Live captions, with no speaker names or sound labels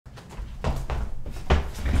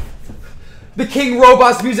The King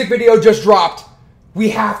Robots music video just dropped. We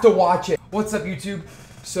have to watch it. What's up, YouTube?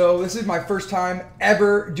 So this is my first time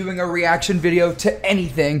ever doing a reaction video to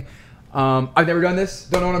anything. I've never done this.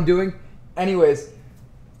 Don't know what I'm doing. Anyways,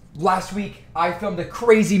 last week I filmed a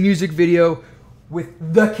crazy music video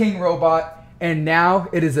with the King Robot, and now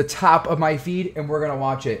it is the top of my feed, and we're gonna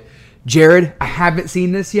watch it. Jared, I haven't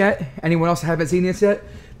seen this yet. Anyone else haven't seen this yet?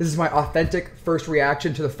 This is my authentic first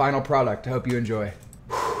reaction to the final product. I hope you enjoy.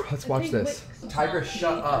 Let's watch this. Tiger,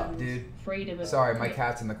 shut up, dude. Sorry, my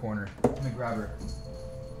cat's in the corner. Let me grab her.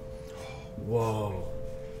 Whoa.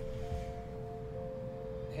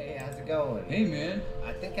 Hey, how's it going? Hey, man.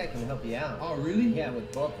 I think I can help you out. Oh, really? Yeah,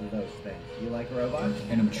 with both of those things. You like robots?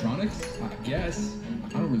 Animatronics? I guess. I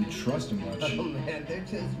don't really trust them much. Oh, man, they're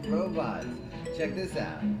just robots. Check this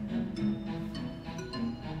out.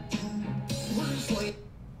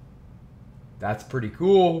 That's pretty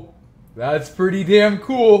cool. That's pretty damn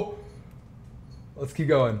cool. Let's keep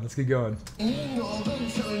going. Let's keep going.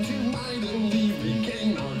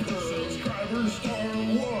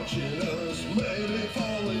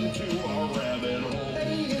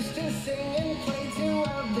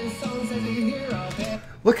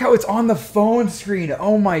 Look how it's on the phone screen.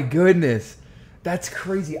 Oh my goodness. That's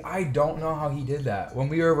crazy. I don't know how he did that. When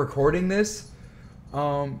we were recording this,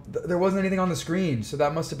 there wasn't anything on the screen, so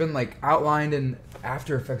that must have been like outlined in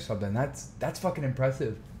After Effects or something. That's fucking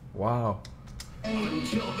impressive. Wow.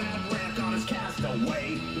 Until that rat got us cast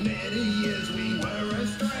away, many years we were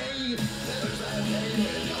astray. There's that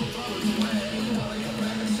hated, no throws away. While you're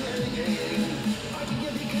back singing, I can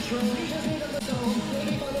give you control. Just need a little,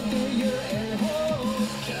 maybe fun of through your air holes.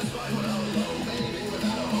 Just like when I'm low, baby,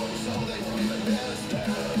 without a hole, so they won't even miss them.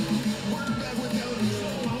 We're back with no so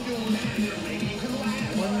I'm doing that, maybe you can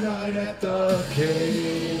laugh. One night at the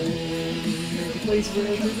cave, make a place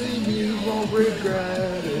where you won't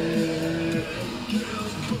regret it.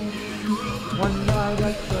 One night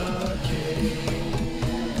at the cave,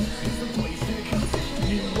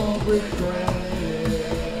 you won't regret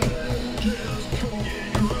it.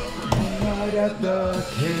 One night at the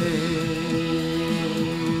cave.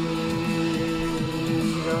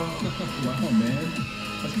 Wow, man.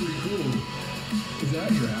 That's pretty cool. Is that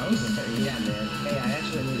your house? Yeah, man. Hey, I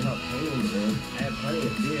actually need help painting the room. I have plenty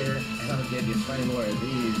of beer, and I'll give you 20 more of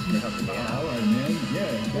these for helping me out. Alright, man.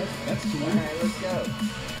 Yeah, that's cool. Alright, let's go.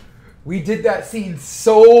 We did that scene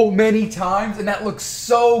so many times, and that looks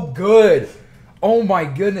so good. Oh my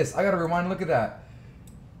goodness. I gotta rewind and look at that.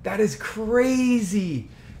 That is crazy.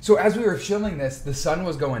 So as we were filming this, the sun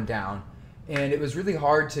was going down, and it was really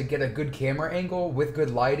hard to get a good camera angle with good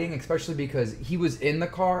lighting, especially because he was in the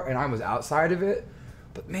car and I was outside of it.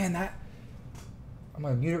 But man, I'm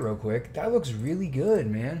gonna mute it real quick. That looks really good,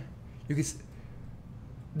 man. You can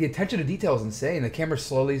the attention to detail is insane. The camera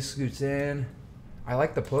slowly scoots in. I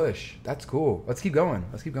like the push. That's cool. Let's keep going.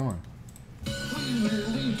 Let's keep going.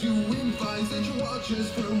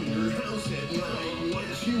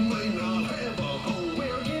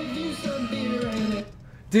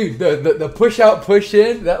 Dude, the push out, push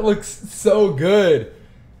in, that looks so good.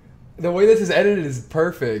 The way this is edited is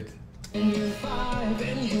perfect. Then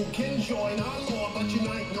you can join our Lord, but you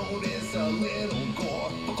might notice a little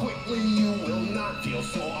gore. But quickly you will not feel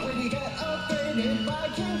sore when you get upgraded by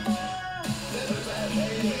King.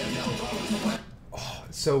 Oh,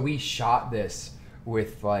 so we shot this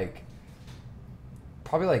with like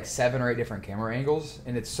probably like 7 or 8 different camera angles,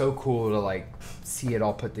 and it's so cool to like see it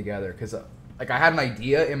all put together because like I had an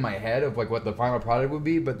idea in my head of like what the final product would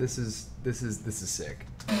be, but this is sick.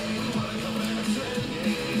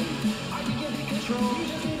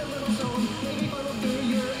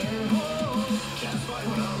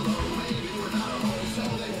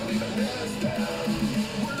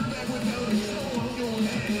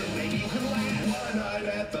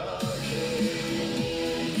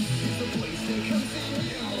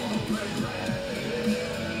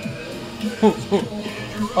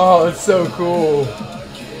 Oh, it's so cool.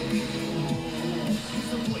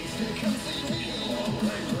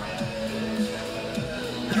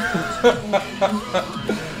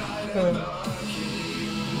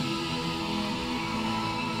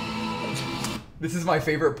 This is my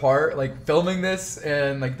favorite part, like filming this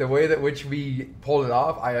and like the way that which we pulled it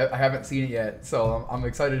off. I haven't seen it yet, so I'm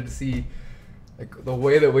excited to see like the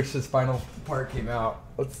way that which this final part came out.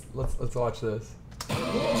 Let's watch this.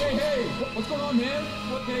 Hey, what's going on, man?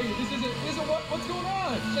 Hey, this isn't what's going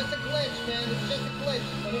on? It's just a glitch, man. It's just a glitch.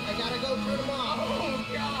 I gotta go turn them off. Oh,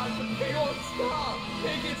 God. They won't stop.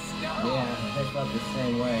 Make it stop. Yeah, they felt the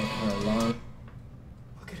same way for a long...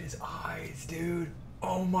 Look at his eyes, dude.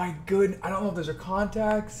 Oh my goodness. I don't know if those are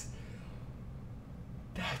contacts.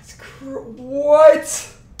 That's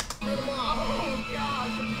what? Oh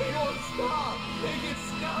God, they won't stop. They get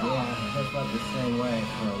stuck. Yeah, I felt the same way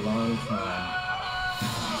for a long time.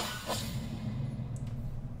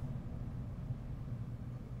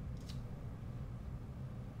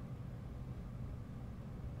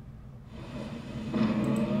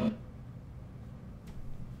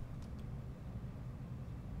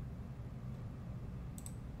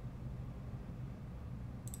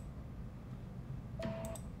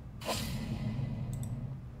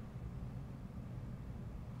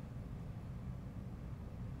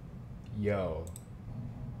 Yo.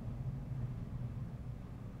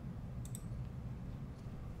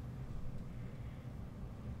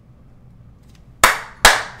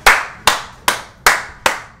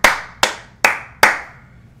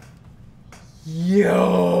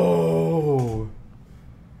 Yo.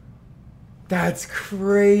 That's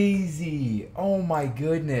crazy. Oh my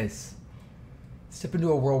goodness. Step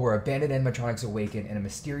into a world where abandoned animatronics awaken and a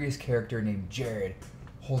mysterious character named Jared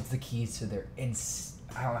holds the keys to their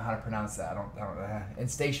I don't know how to pronounce that. I don't know.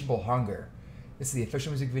 Insatiable hunger. This is the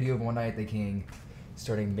official music video of One Night at the King,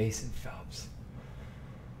 starring Mason Phelps.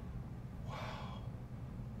 Wow.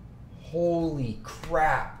 Holy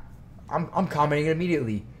crap. I'm commenting it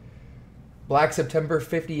immediately. Black September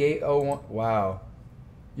 5801. Wow.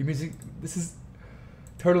 Your music, this is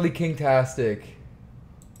totally king-tastic.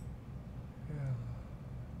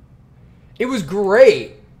 It was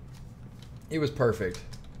great. It was perfect.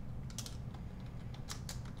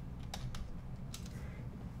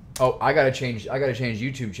 Oh, I gotta change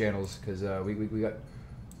YouTube channels because we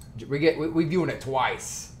viewing it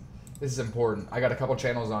twice. This is important. I got a couple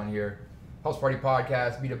channels on here. House Party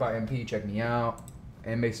Podcast, Beat Up by MP, check me out,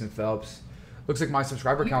 and Mason Phelps. Looks like my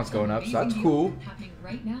subscriber count's going up, so that's cool.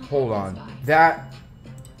 Hold on,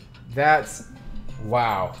 that's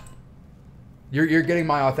wow. You're getting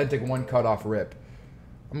my authentic one cut off rip.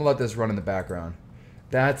 I'm gonna let this run in the background.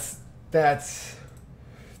 That's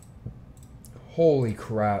holy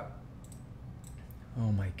crap. Oh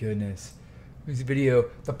my goodness. Music video.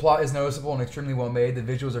 The plot is noticeable and extremely well made. The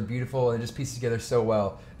visuals are beautiful and it just pieces together so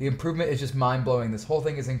well. The improvement is just mind blowing. This whole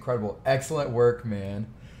thing is incredible. Excellent work, man.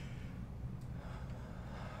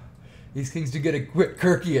 These kings do get a quick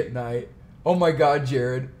quirky at night. Oh my god,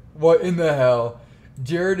 Jared. What in the hell?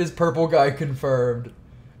 Jared is purple guy confirmed.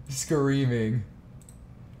 Screaming.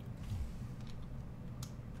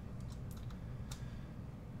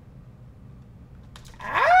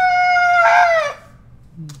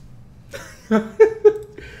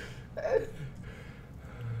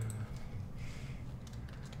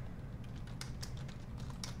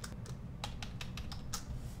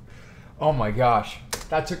 Oh my gosh.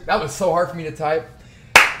 That was so hard for me to type.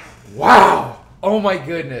 Wow. Oh my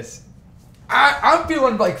goodness. I'm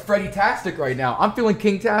feeling like Freddy-tastic right now. I'm feeling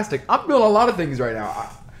King-tastic. I'm feeling a lot of things right now.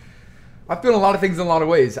 I'm feeling a lot of things in a lot of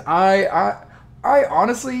ways. I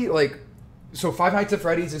honestly, like, so Five Nights at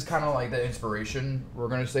Freddy's is kind of like the inspiration we're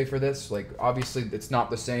going to say for this. Like, obviously, it's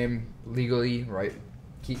not the same legally, right?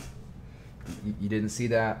 You didn't see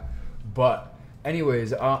that. But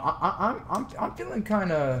anyways, I'm feeling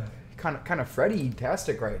kind of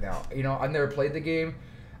Freddy-tastic right now. You know, I've never played the game.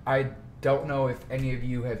 I don't know if any of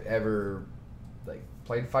you have ever like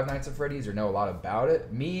played Five Nights at Freddy's or know a lot about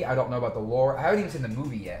it. Me, I don't know about the lore. I haven't even seen the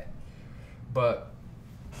movie yet. But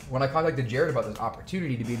when I contacted Jared about this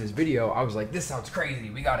opportunity to be in this video, I was like, this sounds crazy.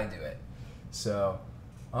 We got to do it. So,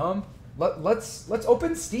 let's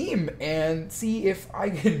open Steam and see if I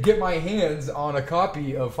can get my hands on a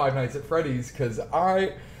copy of Five Nights at Freddy's, because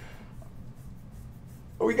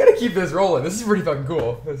we got to keep this rolling. This is pretty fucking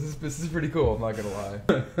cool. This is pretty cool, I'm not going to lie.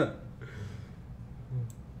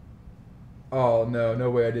 Oh, no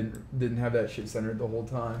way I didn't have that shit centered the whole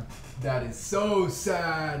time. That is so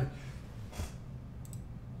sad.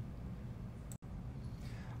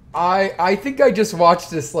 I think I just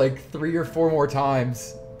watched this like 3 or 4 more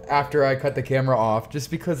times after I cut the camera off,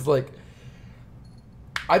 just because, like,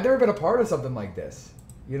 I've never been a part of something like this.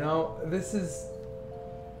 You know, this is...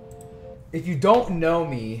 If you don't know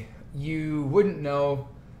me, you wouldn't know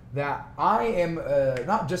that I am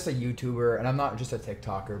not just a YouTuber and I'm not just a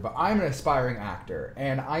TikToker, but I'm an aspiring actor.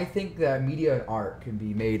 And I think that media and art can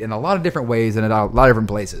be made in a lot of different ways and in a lot of different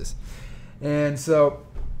places. And so,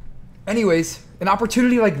 anyways, an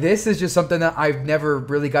opportunity like this is just something that I've never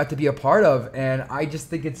really got to be a part of. And I just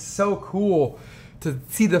think it's so cool to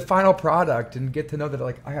see the final product and get to know that,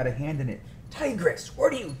 like, I had a hand in it. Tigress,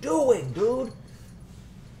 what are you doing, dude?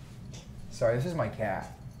 Sorry, this is my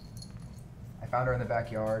cat. I found her in the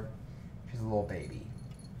backyard. She's a little baby.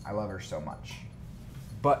 I love her so much.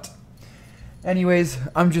 But anyways,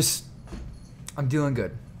 I'm just I'm doing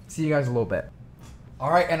good. See you guys in a little bit. All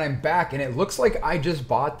right, and I'm back, and it looks like I just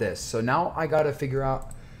bought this. So now I got to figure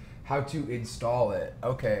out how to install it.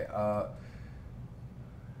 Okay. Oh,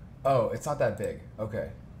 it's not that big. Okay,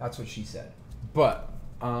 that's what she said. But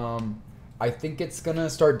I think it's gonna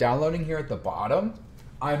start downloading here at the bottom.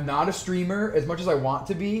 I'm not a streamer as much as I want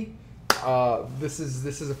to be. This is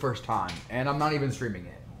the first time, and I'm not even streaming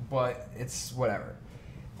it. But it's whatever.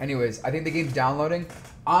 Anyways, I think the game's downloading.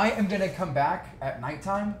 I am gonna come back at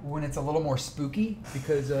nighttime when it's a little more spooky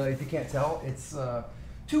because if you can't tell, it's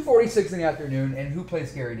 2:46 in the afternoon, and who plays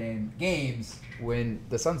scary games when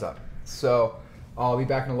the sun's up? So I'll be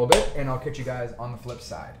back in a little bit, and I'll catch you guys on the flip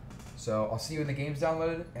side. So I'll see you when the game's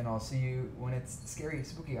downloaded, and I'll see you when it's scary,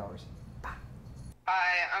 spooky hours. Bye.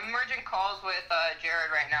 Hi, I'm merging calls with Jared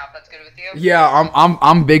right now. If that's good with you? Yeah,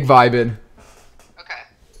 I'm big vibing. Okay.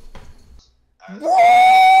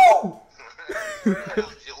 Whoa! Did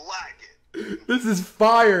you like it? This is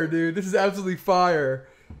fire, dude. This is absolutely fire.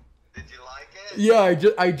 Did you like it?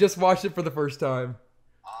 Yeah, I just watched it for the first time.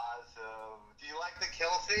 Awesome. Do you like the kill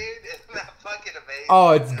scene? Isn't that fucking amazing?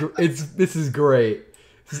 Oh, this is great.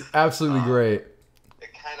 This is absolutely great.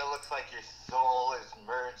 It kind of looks like your soul is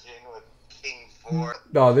merging with King 4.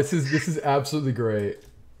 No, this is absolutely great.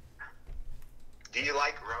 Do you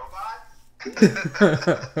like robots?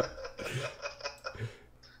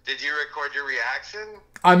 Did you record your reaction?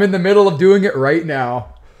 I'm in the middle of doing it right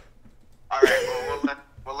now. All right, well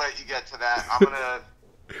we'll let you get to that.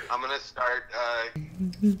 I'm gonna start.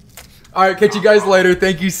 All right, catch you guys later.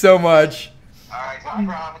 Thank you so much. All right, no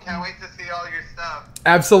problem. Can't wait to see all your stuff.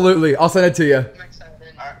 Absolutely, I'll send it to you. I'm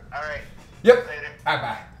excited. All right. Yep. Later.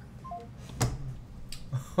 Bye.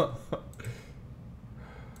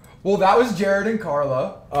 Well, that was Jared and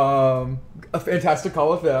Carla. A fantastic call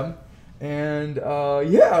with them, and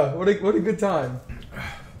yeah, what a good time.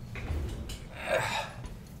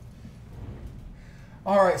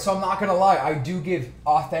 All right, so I'm not gonna lie, I do give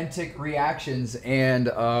authentic reactions, and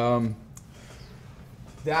I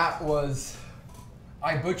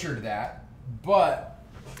butchered that, but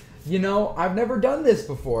you know, I've never done this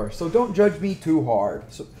before, so don't judge me too hard.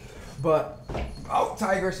 Oh,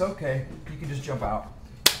 Tigress, okay, you can just jump out.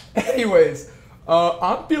 Anyways,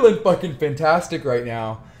 I'm feeling fucking fantastic right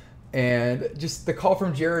now, and just the call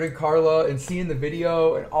from Jared and Carla, and seeing the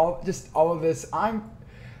video, and all of this,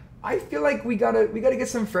 I feel like we gotta get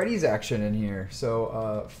some Freddy's action in here.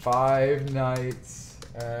 So 5 nights.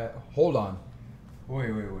 Hold on. Wait.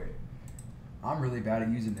 I'm really bad at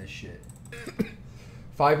using this shit.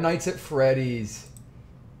 5 Nights at Freddy's.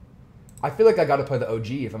 I feel like I gotta play the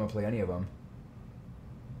OG if I'm gonna play any of them.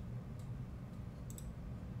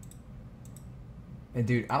 And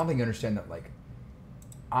dude, I don't think you understand that. Like,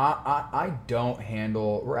 I don't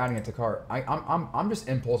handle. We're adding it to cart. I'm just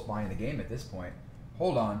impulse buying the game at this point.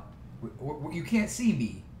 Hold on. You can't see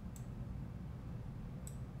me.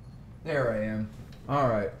 There I am. All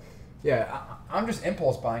right. Yeah, I'm just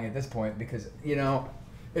impulse buying at this point because, you know,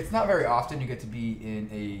 it's not very often you get to be in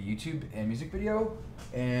a YouTube and music video,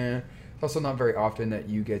 and it's also not very often that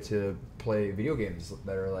you get to play video games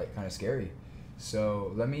that are like kind of scary.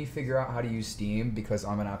 So let me figure out how to use Steam because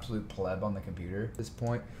I'm an absolute pleb on the computer at this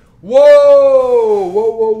point. Whoa!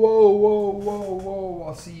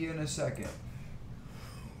 I'll see you in a second.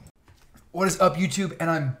 What is up, YouTube? And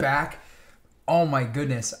I'm back. Oh my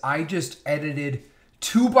goodness. I just edited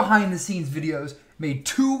 2 behind the scenes videos, made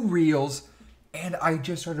 2 reels, and I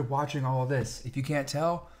just started watching all of this. If you can't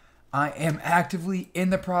tell, I am actively in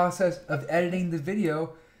the process of editing the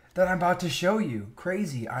video that I'm about to show you.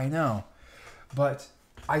 Crazy, I know. But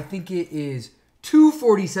I think it is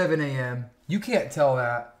 2:47 a.m. You can't tell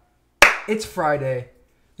that. It's Friday.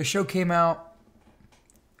 The show came out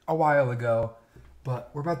a while ago.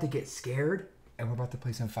 But we're about to get scared, and we're about to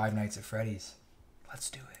play some 5 Nights at Freddy's. Let's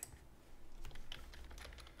do it.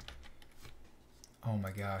 Oh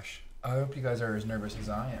my gosh. I hope you guys are as nervous as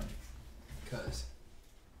I am. Because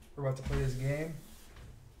we're about to play this game.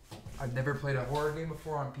 I've never played a horror game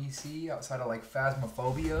before on PC outside of like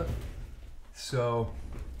Phasmophobia. So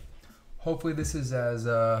hopefully this is as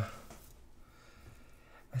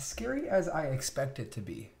scary as I expect it to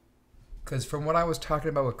be. Because from what I was talking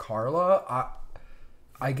about with Carla,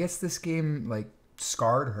 I guess this game, like,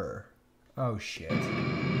 scarred her. Oh, shit. I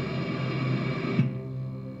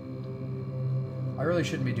really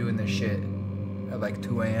shouldn't be doing this shit at, like,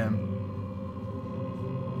 2 a.m.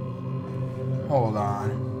 Hold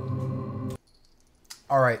on.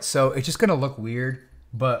 Alright, so it's just gonna look weird,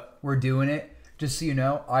 but we're doing it. Just so you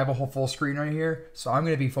know, I have a whole full screen right here, so I'm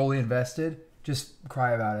gonna be fully invested. Just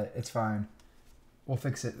cry about it. It's fine. We'll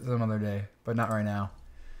fix it some other day, but not right now.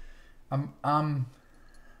 I'm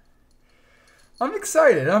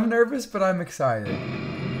excited. I'm nervous, but I'm excited.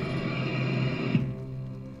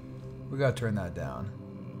 We gotta turn that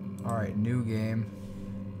down. All right, new game.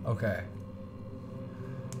 Okay.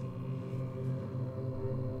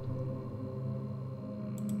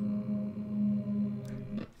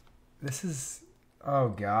 This is, oh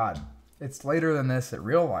God. It's later than this at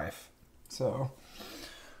real life. So,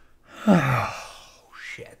 oh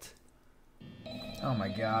shit. Oh my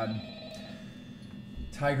God.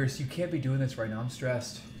 Tigress, you can't be doing this right now. I'm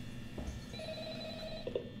stressed.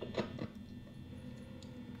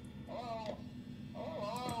 Hello?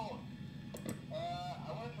 Hello?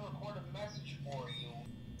 I wanted to record a message for you.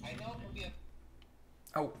 I know it can be a...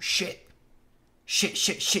 Oh shit.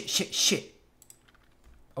 Shit.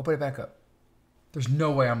 Open it back up. There's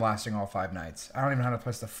no way I'm lasting all 5 nights. I don't even know how to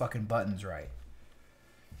press the fucking buttons right.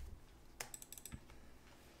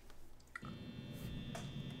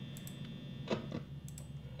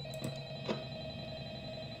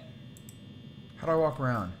 How do I walk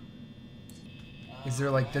around? Is there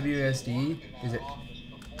like WASD? Is it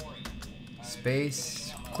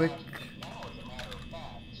space, click?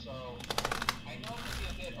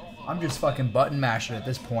 I'm just fucking button mashing at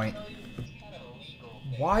this point.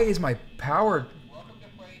 Why is my power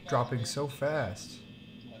dropping so fast?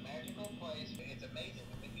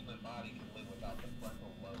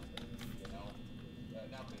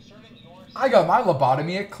 I got my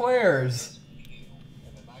lobotomy at Claire's.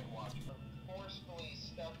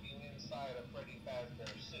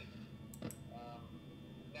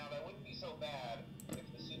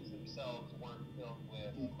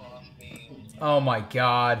 Oh my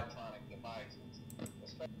God.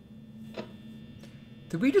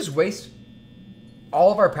 Did we just waste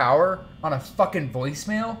all of our power on a fucking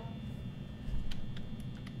voicemail?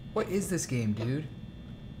 What is this game, dude?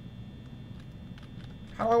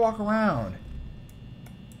 How do I walk around?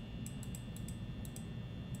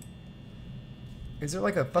 Is there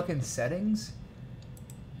like a fucking settings?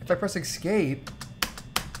 If I press escape...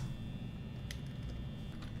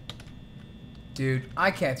 Dude,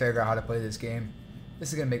 I can't figure out how to play this game.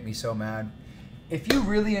 This is gonna make me so mad. If you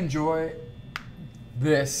really enjoy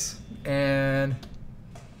this and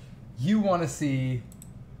you want to see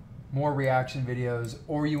more reaction videos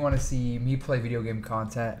or you want to see me play video game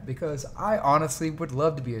content, because I honestly would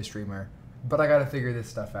love to be a streamer, but I gotta figure this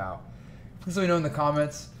stuff out. Please let me know in the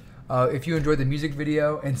comments if you enjoyed the music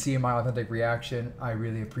video and seeing my authentic reaction. I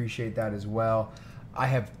really appreciate that as well. I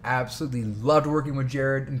have absolutely loved working with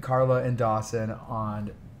Jared and Carla and Dawson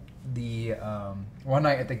on the One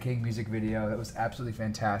Night at the King music video. That was absolutely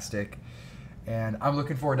fantastic. And I'm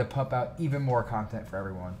looking forward to pump out even more content for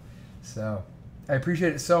everyone. So I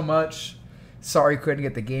appreciate it so much. Sorry couldn't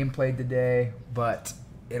get the game played today, but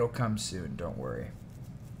it'll come soon. Don't worry.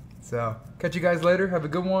 So catch you guys later. Have a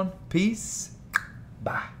good one. Peace.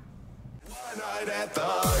 Bye. One night at the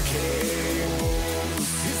King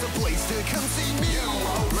is the place to come see me. You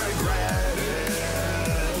won't regret.